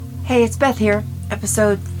Hey, it's Beth here,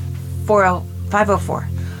 episode 504.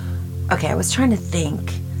 Okay, I was trying to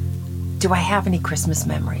think, do I have any Christmas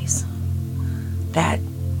memories that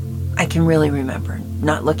I can really remember?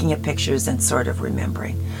 Not looking at pictures and sort of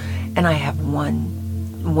remembering. And I have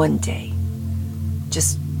one day,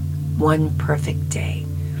 just one perfect day.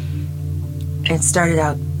 And it started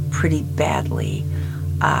out pretty badly.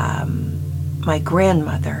 My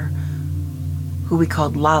grandmother, who we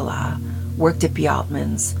called Lala, worked at B.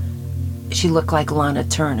 Altman's. She looked like Lana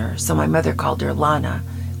Turner, so my mother called her Lana.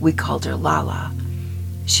 We called her Lala.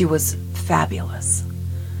 She was fabulous.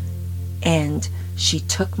 And she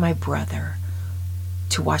took my brother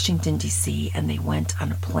to Washington, D.C., and they went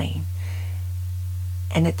on a plane.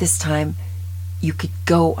 And at this time, you could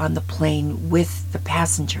go on the plane with the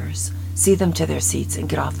passengers, see them to their seats, and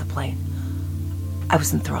get off the plane. I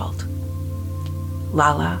was enthralled.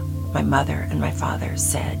 Lala, my mother, and my father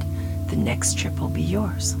said, the next trip will be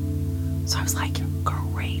yours. So I was like,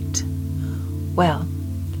 great. Well,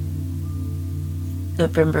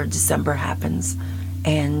 November, December happens,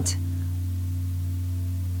 and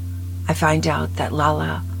I find out that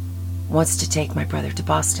Lala wants to take my brother to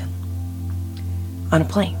Boston on a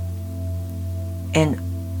plane. And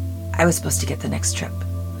I was supposed to get the next trip.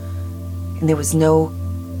 And there was no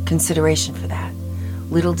consideration for that.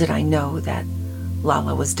 Little did I know that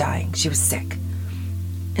Lala was dying. She was sick.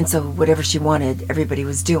 And so whatever she wanted, everybody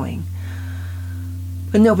was doing.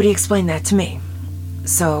 But nobody explained that to me.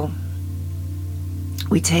 So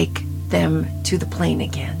we take them to the plane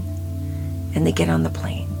again, and they get on the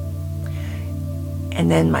plane.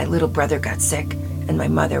 And then my little brother got sick, and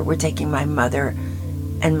we're taking my mother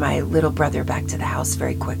and my little brother back to the house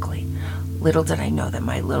very quickly. Little did I know that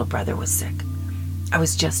my little brother was sick. I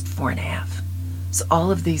was just 4.5. So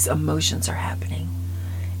all of these emotions are happening,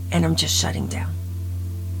 and I'm just shutting down.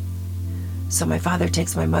 So my father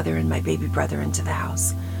takes my mother and my baby brother into the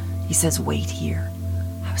house. He says, wait here.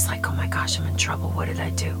 I was like, oh my gosh, I'm in trouble. What did I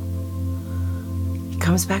do? He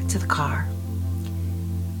comes back to the car.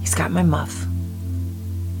 He's got my muff.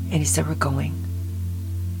 And he said, we're going.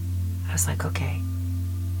 I was like, okay.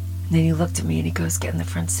 And then he looked at me and he goes, get in the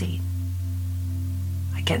front seat.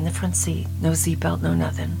 I get in the front seat. No seatbelt, no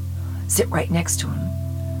nothing. Sit right next to him.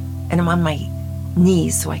 And I'm on my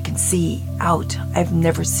knees so I can see out. I've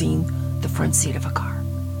never seen the front seat of a car.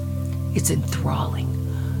 It's enthralling.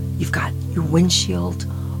 You've got your windshield,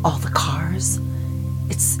 all the cars.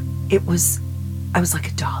 I was like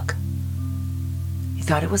a dog. He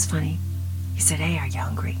thought it was funny. He said, hey, are you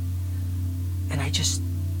hungry? And I just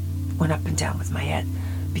went up and down with my head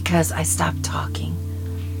because I stopped talking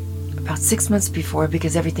about 6 months before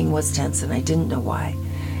because everything was tense and I didn't know why.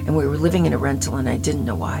 And we were living in a rental and I didn't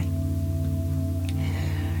know why.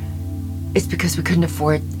 It's because we couldn't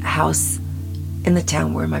afford a house in the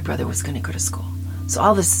town where my brother was going to go to school. So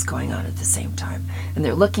all this is going on at the same time. And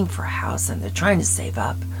they're looking for a house and they're trying to save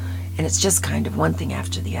up. And it's just kind of one thing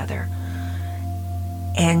after the other.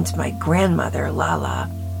 And my grandmother, Lala,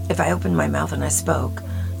 if I opened my mouth and I spoke,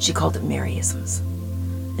 she called it Maryisms.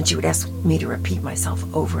 And she would ask me to repeat myself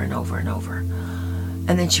over and over and over.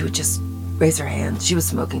 And then she would just raise her hand. She was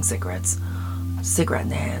smoking cigarettes. Cigarette in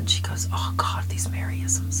the hand. She goes, oh God, these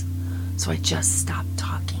Maryisms. So I just stopped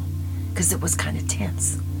talking because it was kind of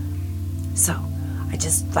tense. So I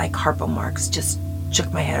just, like Harpo Marx, just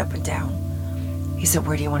shook my head up and down. He said,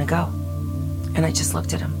 where do you want to go? And I just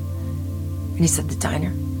looked at him. And he said, the diner.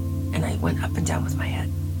 And I went up and down with my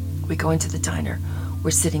head. We go into the diner.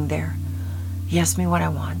 We're sitting there. He asked me what I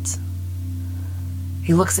want.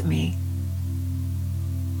 He looks at me.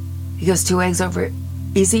 He goes, 2 eggs over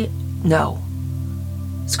easy? No.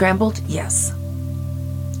 Scrambled? Yes.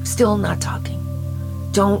 Still not talking.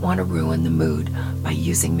 Don't want to ruin the mood by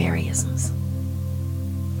using Maryisms.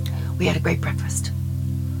 We had a great breakfast.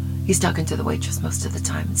 He's talking to the waitress most of the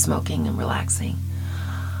time and smoking and relaxing.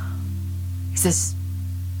 He says,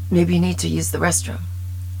 maybe you need to use the restroom.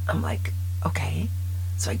 I'm like, okay.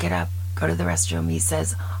 So I get up, go to the restroom. He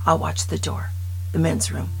says, I'll watch the door, the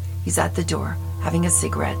men's room. He's at the door having a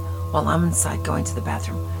cigarette while I'm inside going to the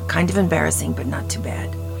bathroom. Kind of embarrassing, but not too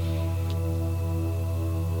bad.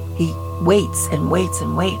 He waits and waits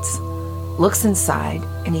and waits, looks inside,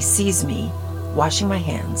 and he sees me washing my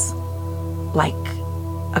hands like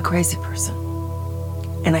a crazy person.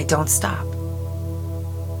 And I don't stop.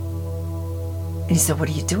 And he said, what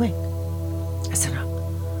are you doing? I said,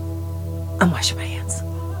 I'm washing my hands.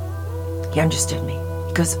 He understood me.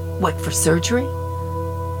 He goes, what, for surgery?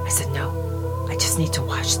 I said, no, I just need to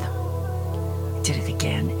wash them. I did it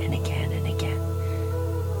again and again and again.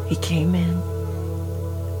 He came in,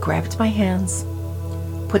 grabbed my hands,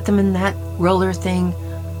 put them in that roller thing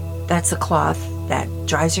That's a cloth that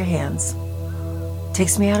dries your hands.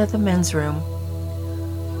 Takes me out of the men's room.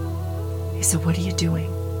 He said, "What are you doing?"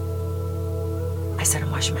 I said,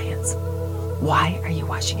 "I'm washing my hands." "Why are you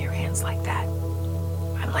washing your hands like that?"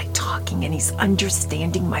 I'm like talking and he's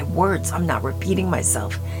understanding my words. I'm not repeating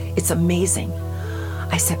myself. It's amazing.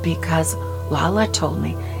 I said, "Because Lala told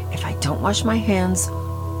me if I don't wash my hands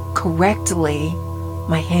correctly,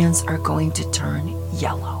 my hands are going to turn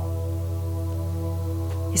yellow."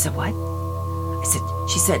 He said, "What?"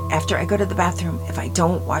 She said, "After I go to the bathroom, if I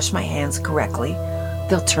don't wash my hands correctly,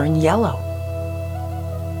 they'll turn yellow."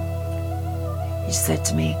 He said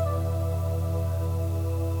to me,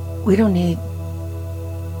 "We don't need,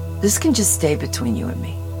 this can just stay between you and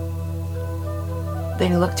me."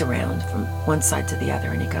 Then he looked around from one side to the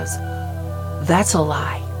other and he goes, "That's a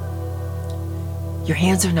lie. Your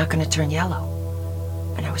hands are not going to turn yellow."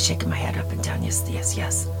 And I was shaking my head up and down, yes, yes,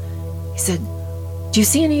 yes. He said, "Do you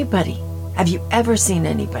see anybody? Have you ever seen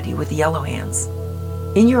anybody with yellow hands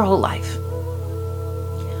in your whole life?"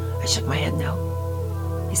 I shook my head no.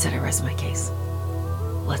 He said, "I rest my case.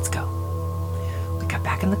 Let's go." We got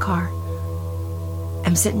back in the car.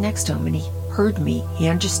 I'm sitting next to him and he heard me. He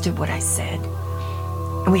understood what I said.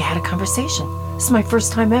 And we had a conversation. This is my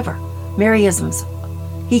first time ever. Maryisms.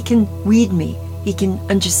 He can read me. He can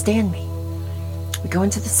understand me. We go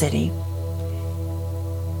into the city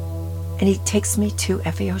and he takes me to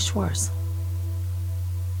FAO Schwarz.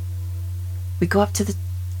 We go up to the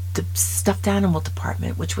stuffed animal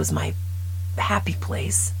department, which was my happy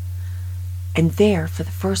place. And there, for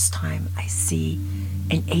the first time, I see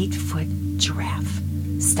an 8-foot giraffe.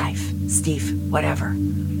 Steve, whatever.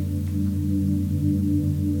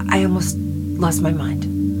 I almost lost my mind.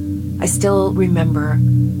 I still remember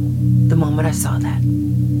the moment I saw that,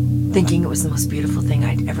 thinking it was the most beautiful thing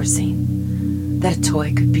I'd ever seen. That a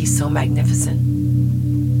toy could be so magnificent.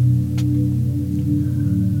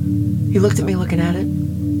 He looked at me looking at it.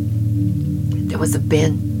 There was a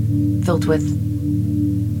bin filled with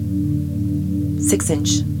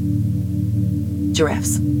 6-inch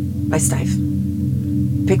giraffes by Steiff.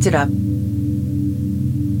 Picked it up.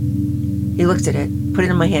 He looked at it, put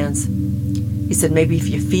it in my hands. He said, "Maybe if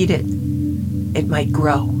you feed it, it might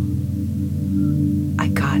grow." I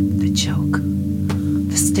got the joke.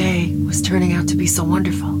 This day was turning out to be so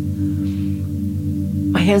wonderful.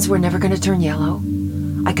 My hands were never going to turn yellow.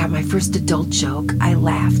 I got my first adult joke. I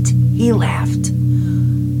laughed. He laughed.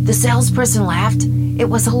 The salesperson laughed. It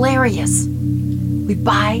was hilarious. We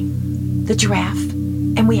buy the giraffe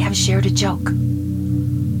and we have shared a joke.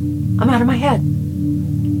 I'm out of my head.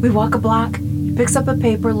 We walk a block. He picks up a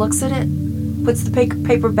paper, looks at it, puts the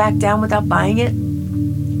paper back down without buying it,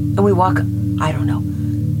 and we walk, I don't know,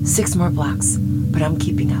 6 more blocks. But I'm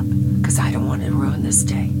keeping up because I don't want to ruin this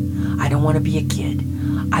day. I don't want to be a kid.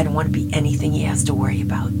 I don't want to be anything he has to worry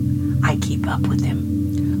about. I keep up with him.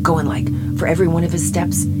 Going like, for every one of his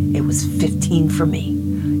steps, it was 15 for me.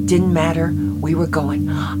 Didn't matter. We were going.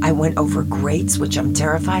 I went over grades, which I'm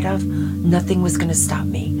terrified of. Nothing was going to stop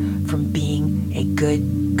me from being a good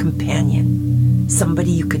companion.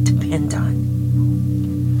 Somebody you could depend on.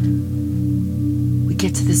 We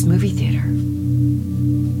get to this movie theater.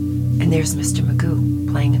 And there's Mr. Magoo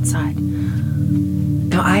playing inside.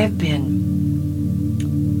 Now, I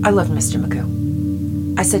loved Mr. Magoo.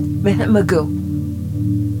 I said, "Magoo."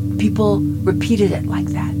 People repeated it like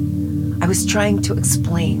that. I was trying to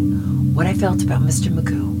explain what I felt about Mr.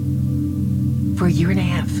 Magoo for a year and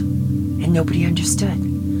a half, and nobody understood.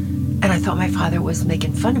 And I thought my father was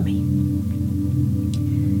making fun of me.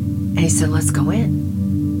 And he said, "Let's go in."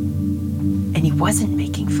 And he wasn't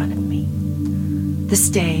making fun of me. This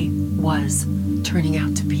day was turning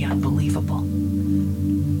out to be unbelievable.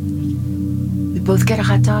 We both get a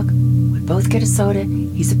hot dog. We both get a soda.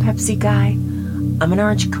 He's a Pepsi guy. I'm an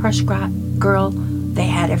Orange Crush girl. They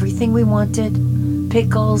had everything we wanted.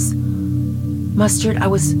 Pickles, mustard.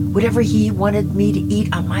 Whatever he wanted me to eat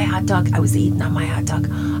on my hot dog, I was eating on my hot dog.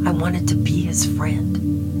 I wanted to be his friend.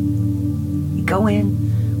 We go in.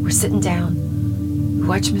 We're sitting down. We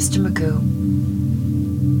watch Mr. Magoo.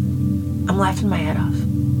 I'm laughing my head off.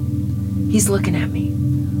 He's looking at me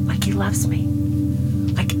like he loves me.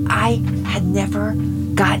 Like I had never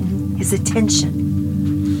gotten his attention.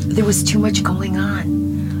 There was too much going on.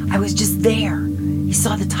 I was just there. He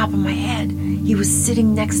saw the top of my head. He was sitting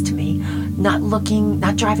next to me, not looking,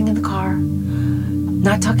 not driving in the car,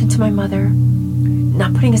 not talking to my mother,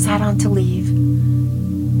 not putting his hat on to leave.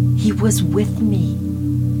 He was with me.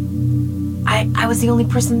 I was the only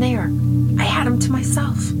person there. I had him to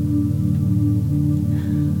myself.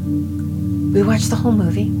 We watched the whole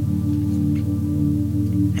movie.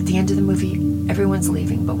 At the end of the movie, Everyone's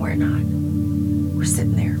leaving, but we're not. We're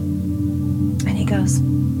sitting there. And he goes,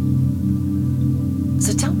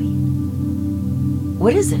 so tell me,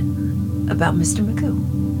 what is it about Mr. Magoo?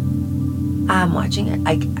 I'm watching it.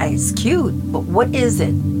 It's cute, but what is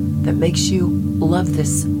it that makes you love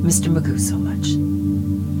this Mr. Magoo so much?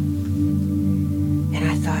 And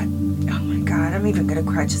I thought, oh my God, I'm even going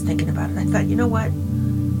to cry just thinking about it. I thought, you know what?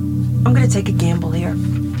 I'm going to take a gamble here.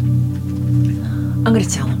 I'm going to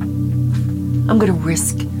tell him. I'm going to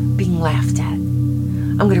risk being laughed at.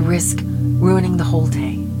 I'm going to risk ruining the whole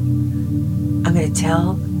day. I'm going to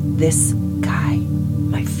tell this guy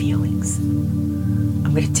my feelings.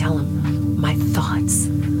 I'm going to tell him my thoughts.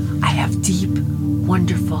 I have deep,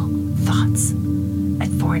 wonderful thoughts at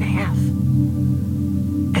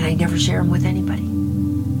 4.5. And I never share them with anybody.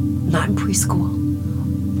 Not in preschool.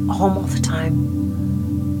 Home all the time.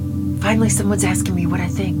 Finally, someone's asking me what I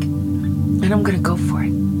think. And I'm going to go for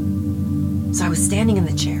it. So I was standing in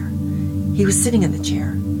the chair. He was sitting in the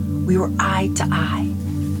chair. We were eye to eye.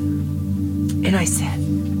 And I said,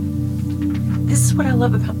 this is what I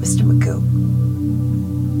love about Mr. Magoo.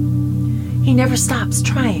 He never stops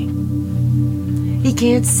trying. He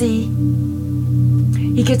can't see.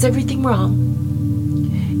 He gets everything wrong.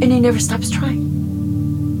 And he never stops trying.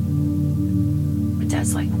 My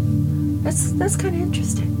dad's like, that's kind of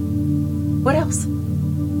interesting. What else?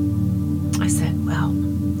 I said, well,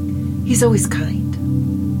 he's always kind.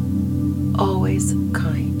 Always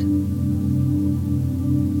kind.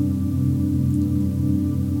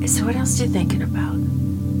 So what else are you thinking about?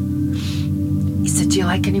 He said, do you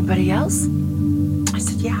like anybody else? I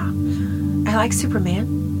said, yeah. I like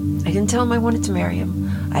Superman. I didn't tell him I wanted to marry him.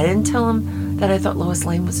 I didn't tell him that I thought Lois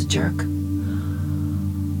Lane was a jerk.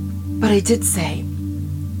 But I did say,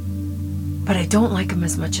 but I don't like him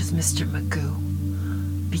as much as Mr. Magoo.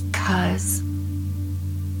 Because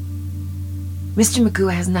Mr. Magoo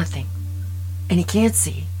has nothing. And he can't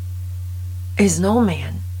see. And he's an old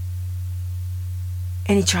man.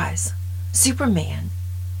 And he tries. Superman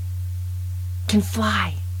can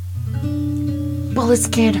fly. Bullets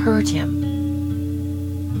can't hurt him.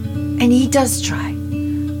 And he does try.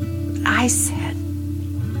 I said,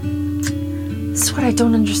 this is what I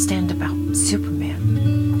don't understand about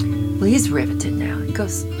Superman. Well, he's riveted now. He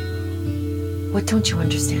goes, what don't you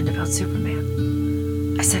understand about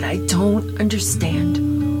Superman? I said, I don't understand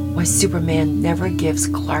why Superman never gives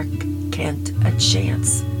Clark Kent a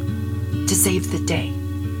chance to save the day.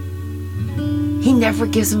 He never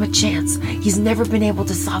gives him a chance. He's never been able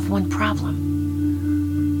to solve one problem.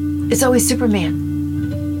 It's always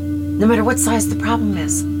Superman, no matter what size the problem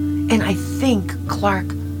is. And I think Clark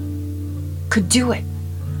could do it.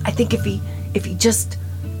 I think if he just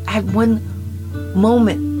had one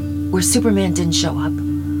moment where Superman didn't show up,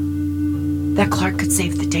 that Clark could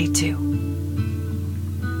save the day too.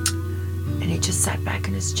 And he just sat back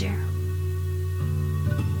in his chair.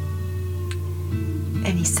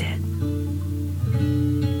 And he said,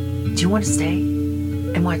 do you want to stay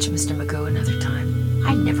and watch Mr. Magoo another time?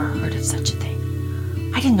 I'd never heard of such a thing.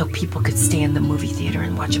 I didn't know people could stay in the movie theater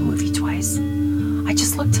and watch a movie twice. I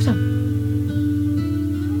just looked at him.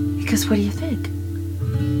 He goes, what do you think?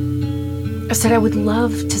 I said, I would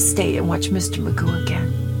love to stay and watch Mr. Magoo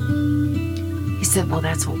again. He said, well,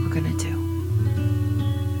 that's what we're going to do.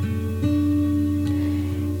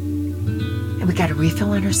 And we got a refill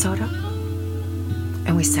on our soda.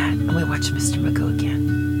 And we sat and we watched Mr. Magoo again.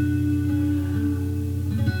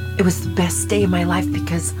 It was the best day of my life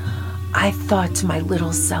because I thought to my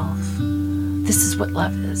little self, this is what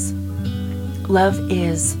love is. Love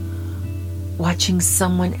is watching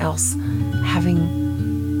someone else having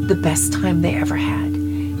the best time they ever had.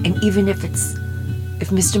 And even if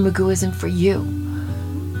Mr. Magoo isn't for you,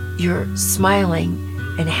 you're smiling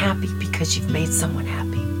and happy because you've made someone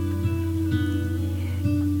happy.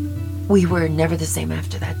 We were never the same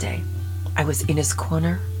after that day. I was in his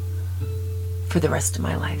corner for the rest of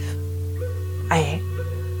my life.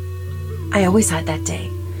 I always had that day.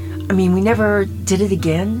 I mean, we never did it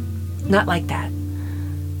again. Not like that.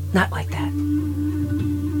 Not like that.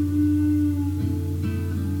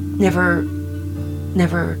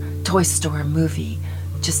 Never Toy Store movie,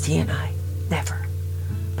 just he and I. Never.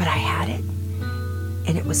 But I had it,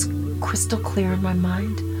 and it was crystal clear in my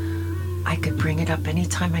mind. I could bring it up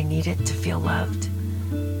anytime I needed to feel loved.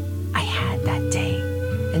 I had that day,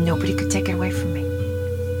 and nobody could take it away from me.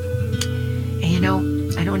 And you know,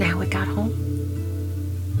 I don't know how we got home.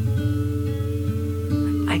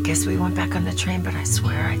 I guess we went back on the train, but I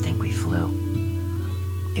swear I think we flew.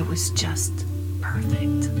 It was just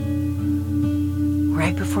perfect.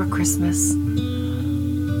 Right before Christmas,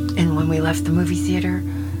 and when we left the movie theater,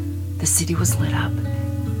 The city was lit up.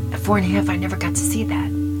 At 4.5, I never got to see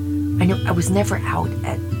that. I was never out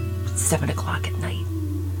at 7 o'clock at night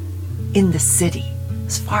in the city. It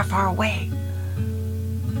was far, far away.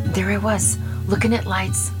 There I was, looking at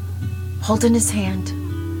lights, holding his hand.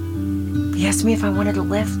 He asked me if I wanted a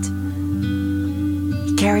lift.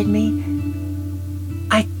 He carried me.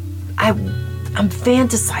 I'm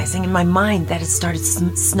fantasizing in my mind that it started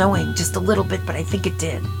snowing just a little bit, but I think it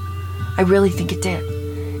did. I really think it did.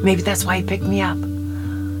 Maybe that's why he picked me up.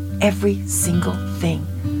 Every single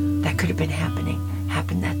thing that could have been happening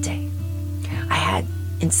happened that day. I had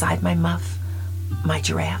inside my muff, my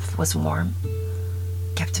giraffe was warm.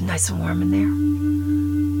 Kept him nice and warm in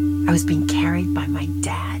there. I was being carried by my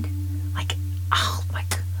dad,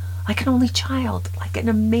 like an only child, like an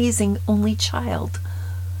amazing only child.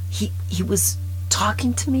 He was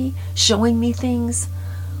talking to me, showing me things.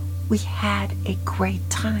 We had a great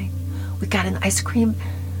time. We got an ice cream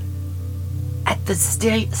at the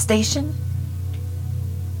station.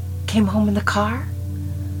 Came home in the car.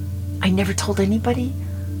 I never told anybody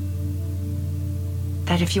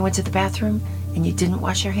that if you went to the bathroom and you didn't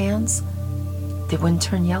wash your hands, they wouldn't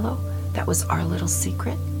turn yellow. That was our little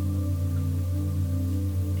secret.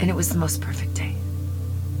 And it was the most perfect day.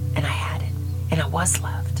 And I had it. And I was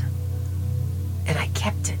loved. And I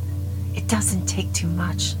kept it. It doesn't take too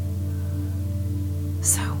much.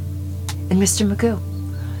 So, and Mr. Magoo.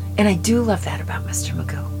 And I do love that about Mr.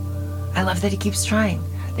 Magoo. I love that he keeps trying,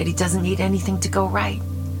 that he doesn't need anything to go right.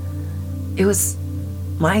 It was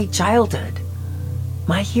my childhood,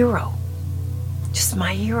 my hero. Just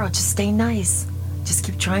my hero. Just stay nice. Just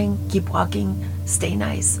keep trying, keep walking, stay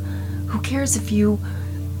nice. Who cares if you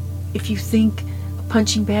think a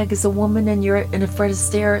punching bag is a woman and you're in a Fred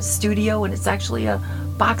Astaire studio and it's actually a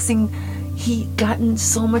boxing? He got in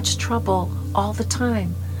so much trouble all the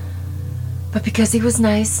time. But because he was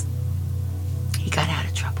nice, he got out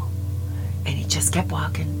of trouble. And he just kept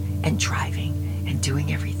walking and driving and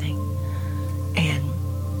doing everything. And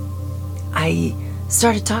I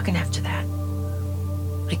started talking after that.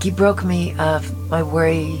 Like, he broke me of my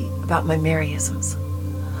worry about my Maryisms.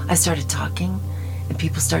 I started talking, and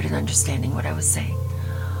people started understanding what I was saying.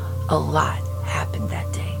 A lot happened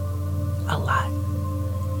that day. A lot.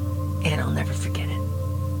 And I'll never forget it.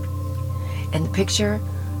 And the picture,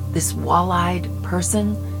 this wall-eyed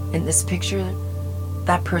person in this picture,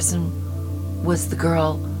 that person was the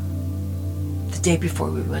girl the day before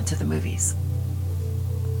we went to the movies.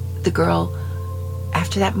 The girl,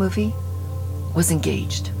 after that movie, was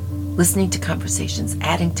engaged, listening to conversations,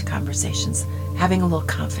 adding to conversations, having a little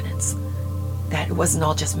confidence that it wasn't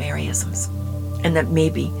all just Maryisms, and that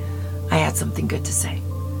maybe I had something good to say.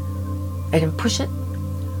 I didn't push it,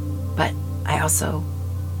 but I also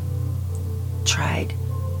tried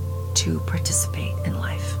to participate in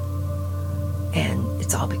life. And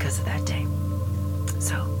it's all because of that day.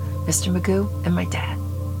 So, Mr. Magoo and my dad,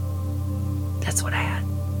 that's what I had.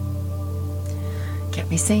 Kept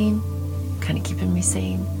me sane, kind of keeping me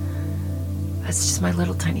sane. That's just my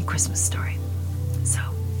little tiny Christmas story. So,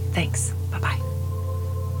 thanks. Bye-bye.